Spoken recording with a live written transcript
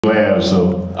Lav,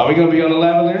 so. Are we gonna be on the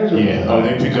lavaliers? Yeah, oh,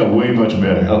 they pick up way much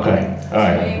better. Okay, all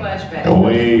right. Way much better.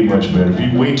 Way much better. If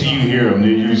you wait till you hear them, then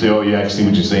you say, oh yeah, I can see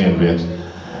what you're saying, Vince.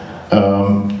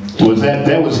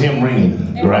 That was him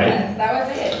ringing, right? That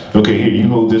was it. Okay, here, you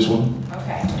hold this one.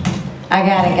 Okay. I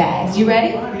got it, guys. You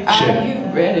ready? Check. Are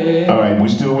you ready? All right, we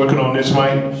still working on this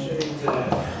mic? This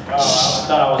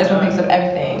one picks up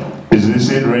everything. Is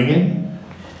this it ringing?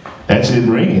 That's it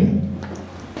ringing.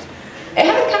 It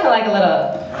has kind of like a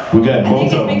little... We got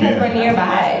both of them, I think it's because we're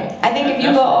nearby. I think if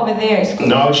you go over there, it's cool.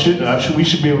 No, it shouldn't. We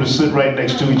should be able to sit right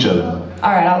next to each other.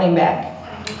 All right, I'll lean back.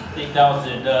 I think that was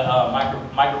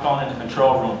the microphone in the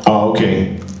control room. Oh,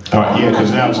 okay. All right, yeah,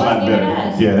 because now it's a lot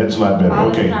better. Yeah, that's a lot better.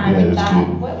 Okay, yeah, that's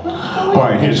good. All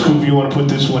right, here, Scoop, you want to put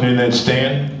this one in that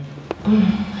stand?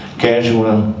 Cash, you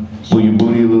want to move your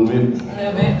booty a little bit? A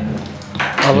little bit.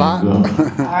 A lot? All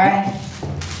right.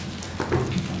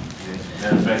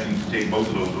 Matter of fact, you can take both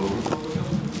of those over.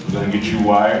 We're going to get you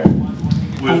wired.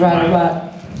 All right.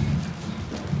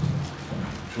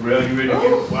 Terrell, you ready to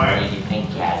get wired? What do you think,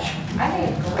 Cash? I think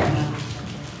it's great.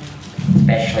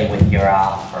 Especially with your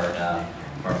offer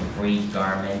for free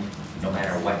garment, no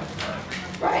matter what.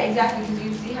 Right, exactly, because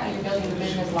you see how you're building the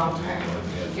business long term.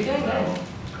 You're doing good.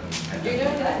 You're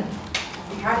doing good.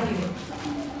 I'm proud of you.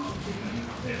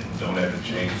 And don't have to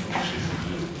change from shit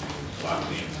we do.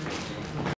 Locked in.